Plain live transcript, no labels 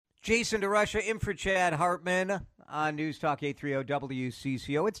Jason DeRusha in for Chad Hartman on News Talk 830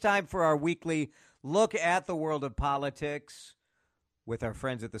 WCCO. It's time for our weekly look at the world of politics with our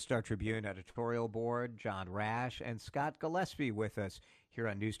friends at the Star Tribune editorial board, John Rash and Scott Gillespie with us here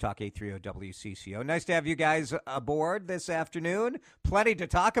on News Talk 830 WCCO. Nice to have you guys aboard this afternoon. Plenty to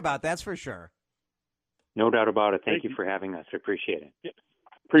talk about, that's for sure. No doubt about it. Thank you for having us. I appreciate it. Yeah.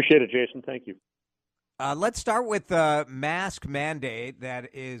 Appreciate it, Jason. Thank you. Let's start with the mask mandate that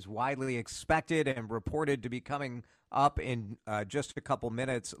is widely expected and reported to be coming up in just a couple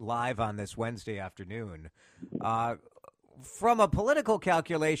minutes live on this Wednesday afternoon. From a political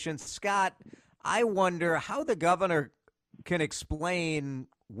calculation, Scott, I wonder how the governor can explain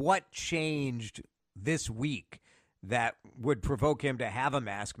what changed this week that would provoke him to have a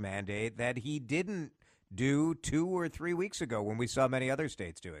mask mandate that he didn't do 2 or 3 weeks ago when we saw many other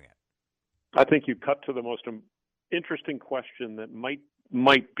states doing it. I think you cut to the most interesting question that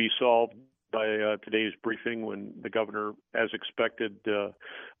might be solved by today's briefing when the governor, as expected,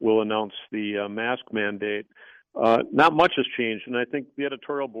 will announce the mask mandate. Not much has changed, and I think the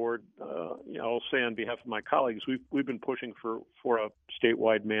editorial board, I'll say on behalf of my colleagues, we've been pushing for a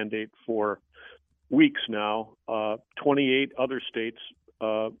statewide mandate for weeks now. 28 other states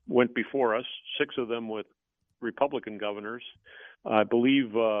went before us, 6 of them with Republican governors. I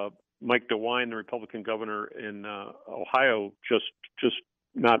believe Mike DeWine, the Republican governor in Ohio, just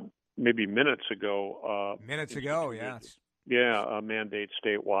not maybe minutes ago. Yes. Yeah, a mandate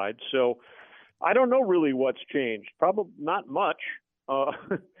statewide. So I don't know really what's changed. Probably not much.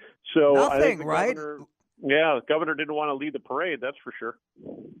 So nothing, I think the right? The governor didn't want to lead the parade, that's for sure.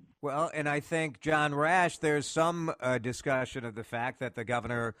 Well, and I think, John Rash, there's some discussion of the fact that the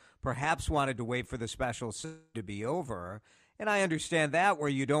governor perhaps wanted to wait for the special to be over. And I understand that, where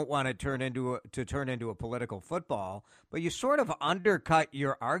you don't want to turn into a political football, but you sort of undercut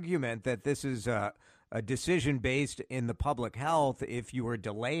your argument that this is a decision based in the public health if you were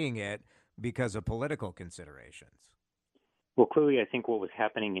delaying it because of political considerations. Well, clearly, I think what was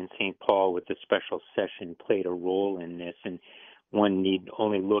happening in St. Paul with the special session played a role in this, and one need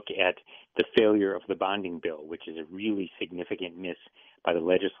only look at the failure of the bonding bill, which is a really significant miss by the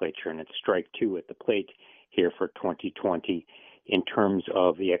legislature, and it's strike 2 at the plate here for 2020 in terms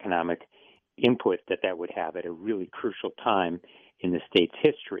of the economic input that would have at a really crucial time in the state's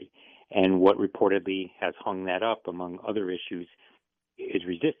history. And what reportedly has hung that up, among other issues, is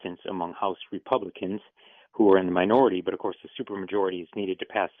resistance among House Republicans who are in the minority, but of course the supermajority is needed to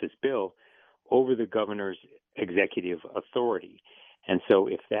pass this bill over the governor's executive authority. And so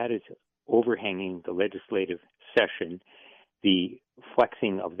if that is overhanging the legislative session, the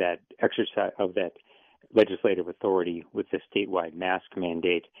flexing of that exercise of that legislative authority with the statewide mask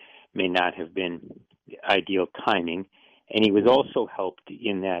mandate may not have been ideal timing. And he was also helped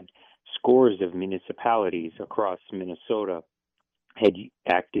in that scores of municipalities across Minnesota had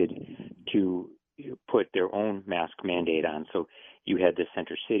acted to put their own mask mandate on. So you had the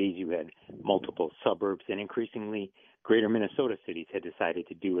center cities, you had multiple suburbs, and increasingly greater Minnesota cities had decided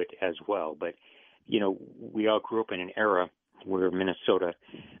to do it as well. But, we all grew up in an era where Minnesota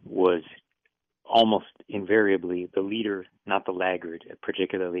was almost invariably the leader, not the laggard,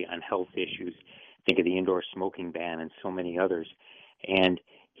 particularly on health issues. Think of the indoor smoking ban and so many others. And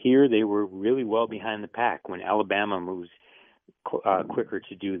here they were really well behind the pack. When Alabama moves quicker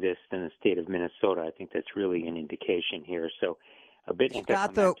to do this than the state of Minnesota, I think that's really an indication here. So a bit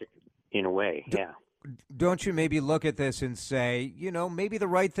anticlimactic in a way, yeah. Don't you maybe look at this and say, maybe the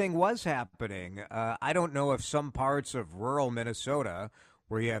right thing was happening? I don't know if some parts of rural Minnesota,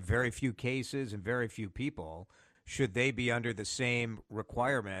 where you have very few cases and very few people, should they be under the same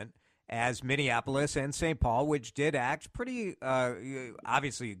requirement as Minneapolis and St. Paul, which did act pretty,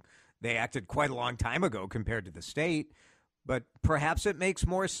 obviously they acted quite a long time ago compared to the state, but perhaps it makes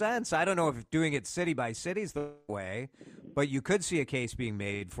more sense. I don't know if doing it city by city is the way, but you could see a case being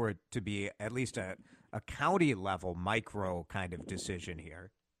made for it to be at least a county level micro kind of decision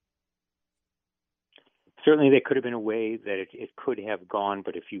here. Certainly there could have been a way that it could have gone,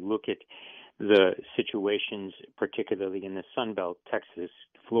 but if you look at the situations, particularly in the Sun Belt, Texas,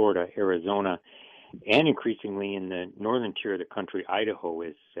 Florida, Arizona, and increasingly in the northern tier of the country, Idaho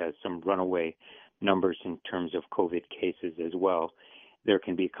has some runaway numbers in terms of COVID cases as well. There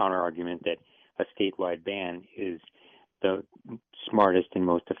can be a counter-argument that a statewide ban is the smartest and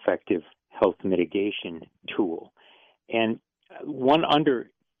most effective health mitigation tool. And one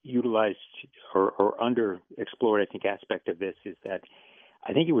underutilized or underexplored, I think, aspect of this is that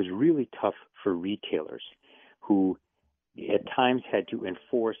I think it was really tough for retailers who at times had to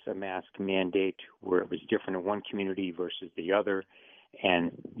enforce a mask mandate where it was different in one community versus the other.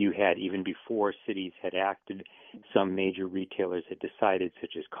 And you had, even before cities had acted, some major retailers had decided,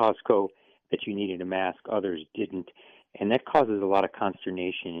 such as Costco, that you needed a mask, others didn't. And that causes a lot of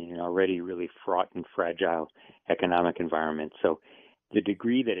consternation in an already really fraught and fragile economic environment. So the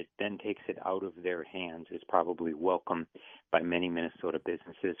degree that it then takes it out of their hands is probably welcome by many Minnesota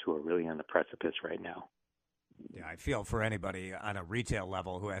businesses who are really on the precipice right now. Yeah, I feel for anybody on a retail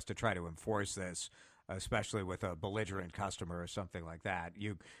level who has to try to enforce this, especially with a belligerent customer or something like that.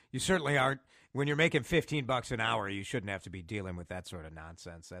 You certainly aren't, when you're making $15 an hour, you shouldn't have to be dealing with that sort of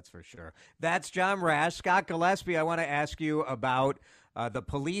nonsense. That's for sure. That's John Rash. Scott Gillespie, I want to ask you about the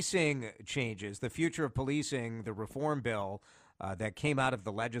policing changes, the future of policing, the reform bill that came out of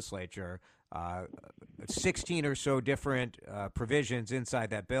the legislature. 16 or so different provisions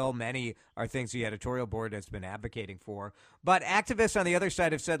inside that bill. Many are things the editorial board has been advocating for. But activists on the other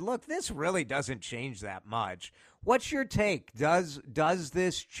side have said, look, this really doesn't change that much. What's your take? Does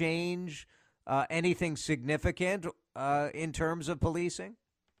this change anything significant in terms of policing?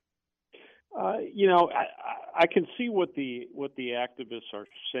 I can see what the activists are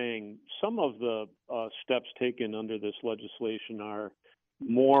saying. Some of the steps taken under this legislation are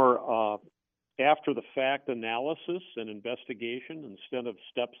more after the fact analysis and investigation instead of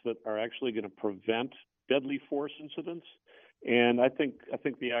steps that are actually going to prevent deadly force incidents. And I think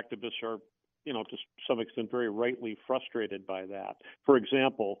the activists are, to some extent, very rightly frustrated by that. For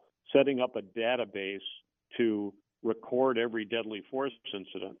example, setting up a database to record every deadly force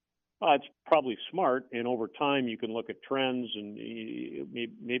incident. It's probably smart, and over time you can look at trends and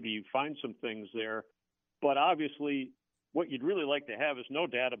maybe you find some things there. But obviously, what you'd really like to have is no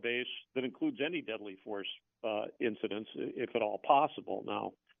database that includes any deadly force incidents, if at all possible.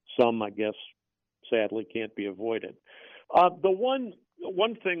 Now, some, I guess, sadly can't be avoided. The one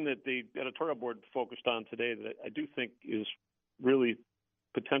thing that the editorial board focused on today that I do think is really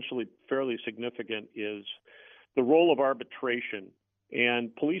potentially fairly significant is the role of arbitration.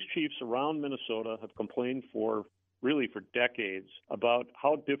 And police chiefs around Minnesota have complained for decades about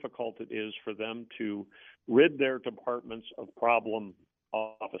how difficult it is for them to rid their departments of problem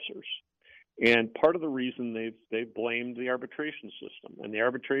officers. And part of the reason they've blamed the arbitration system. And the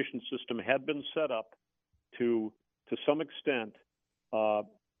arbitration system had been set up to some extent,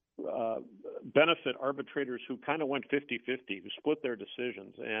 benefit arbitrators who kind of went 50-50, who split their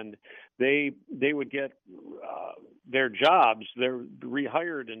decisions, and they would get their jobs. They're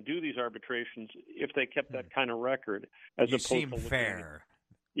rehired and do these arbitrations if they kept that kind of record. As you opposed seem to fair.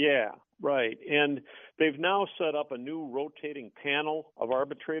 Yeah, right. And they've now set up a new rotating panel of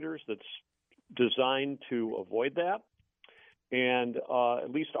arbitrators that's designed to avoid that. And at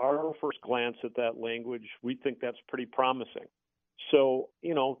least our first glance at that language, we think that's pretty promising. So,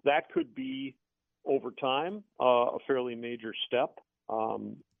 that could be, over time, a fairly major step.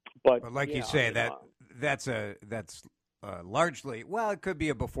 But like you say, that's largely, well, it could be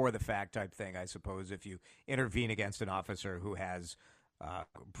a before the fact type thing, I suppose, if you intervene against an officer who has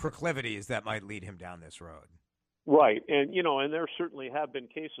proclivities that might lead him down this road. Right. And, and there certainly have been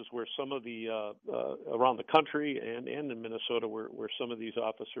cases where some of the, around the country and in Minnesota, where some of these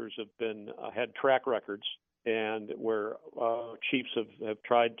officers have been, had track records, and where chiefs have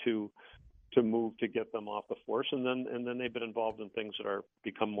tried to move to get them off the force, and then they've been involved in things that are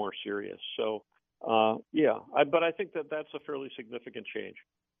become more serious. So, but I think that's a fairly significant change.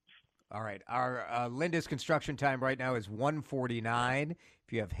 All right. Our Lindus construction time right now is 1:49.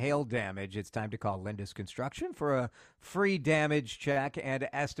 If you have hail damage, it's time to call Lindus Construction for a free damage check and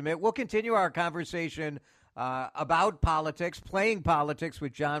estimate. We'll continue our conversation about politics, playing politics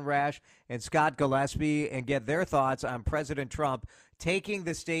with John Rash and Scott Gillespie, and get their thoughts on President Trump taking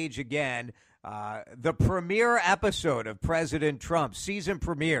the stage again. The premiere episode of President Trump, season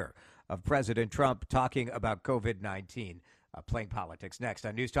premiere of President Trump talking about COVID-19. Playing politics next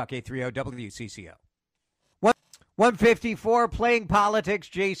on News Talk 830 WCCO. 154, playing politics.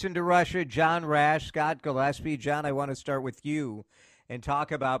 Jason DeRusha, John Rash, Scott Gillespie. John, I want to start with you and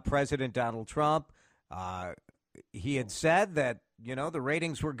talk about President Donald Trump. He had said that, the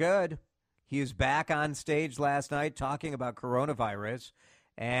ratings were good. He is back on stage last night talking about coronavirus.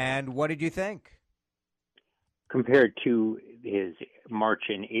 And what did you think? Compared to his March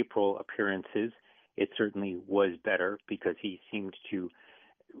and April appearances, it certainly was better because he seemed to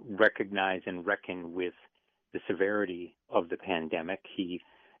recognize and reckon with the severity of the pandemic. He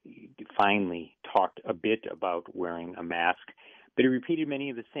finally talked a bit about wearing a mask, but he repeated many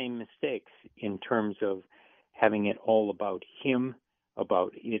of the same mistakes in terms of having it all about him,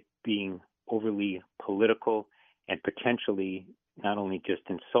 about it being overly political and potentially not only just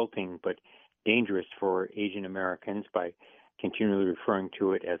insulting but dangerous for Asian Americans by continually referring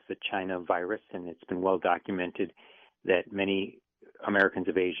to it as the China virus, and it's been well documented that many Americans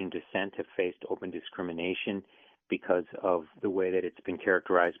of Asian descent have faced open discrimination because of the way that it's been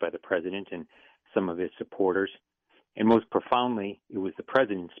characterized by the president and some of his supporters. And most profoundly, it was the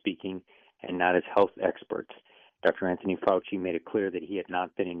president speaking and not his health experts. Dr. Anthony Fauci made it clear that he had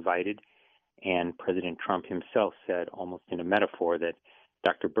not been invited, and President Trump himself said, almost in a metaphor, that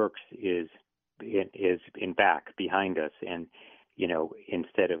Dr. Birx is in back behind us, and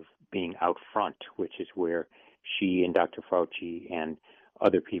instead of being out front, which is where she and Dr. Fauci and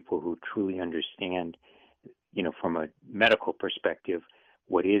other people who truly understand, from a medical perspective,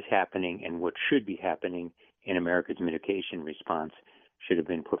 what is happening and what should be happening in America's mitigation response should have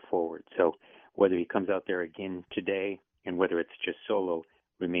been put forward. So whether he comes out there again today and whether it's just solo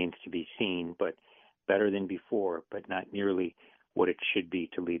remains to be seen, but better than before, but not nearly what it should be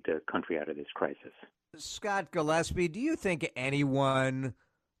to lead the country out of this crisis. Scott Gillespie, do you think anyone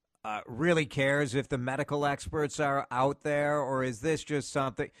really cares if the medical experts are out there, or is this just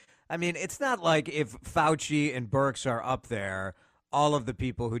something? I mean, it's not like if Fauci and Birx are up there, all of the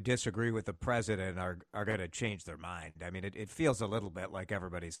people who disagree with the president are going to change their mind. I mean, it feels a little bit like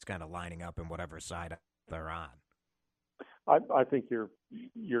everybody's kind of lining up in whatever side they're on. I think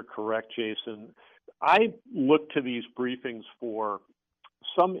you're correct, Jason. I look to these briefings for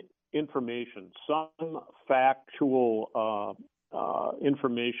some information, some factual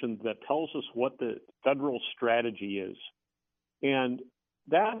information that tells us what the federal strategy is. And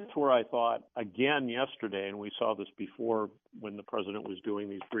that's where I thought, again, yesterday, and we saw this before when the president was doing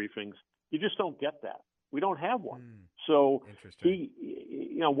these briefings, you just don't get that. We don't have one. So he,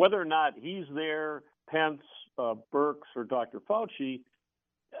 whether or not he's there, Pence, Birx, or Dr. Fauci,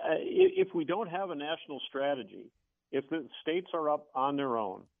 if we don't have a national strategy, if the states are up on their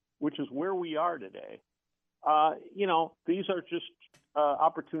own, which is where we are today, these are just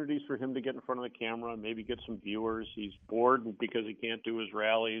opportunities for him to get in front of the camera and maybe get some viewers. He's bored because he can't do his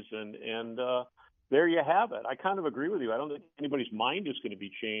rallies, and there you have it. I kind of agree with you. I don't think anybody's mind is going to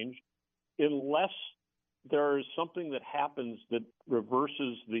be changed unless there's something that happens that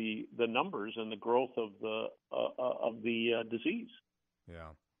reverses the numbers and the growth of the disease. Yeah.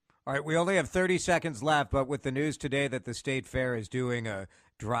 All right, we only have 30 seconds left, but with the news today that the State Fair is doing a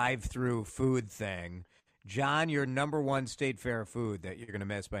drive-through food thing, John, your number one State Fair food that you're going to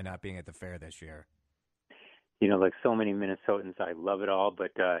miss by not being at the fair this year? Like so many Minnesotans, I love it all,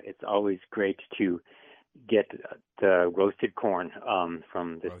 but it's always great to get the roasted corn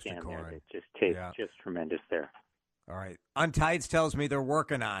from the stand there. It just tastes just tremendous there. All right. Untieds tells me they're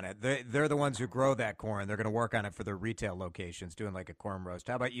working on it. They're the ones who grow that corn. They're going to work on it for their retail locations, doing like a corn roast.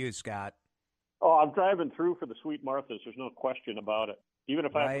 How about you, Scott? Oh, I'm driving through for the Sweet Martha's. There's no question about it. Even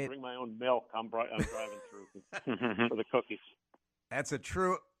if I have to bring my own milk, I'm driving through for the cookies. That's a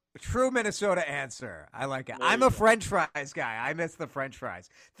true Minnesota answer. I like it. I'm a French fries guy. I miss the French fries.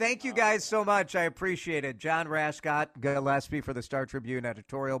 Thank you guys so much. I appreciate it. John Rash, Scott Gillespie for the Star Tribune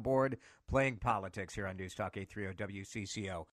editorial board, playing politics here on News Talk 830 WCCO.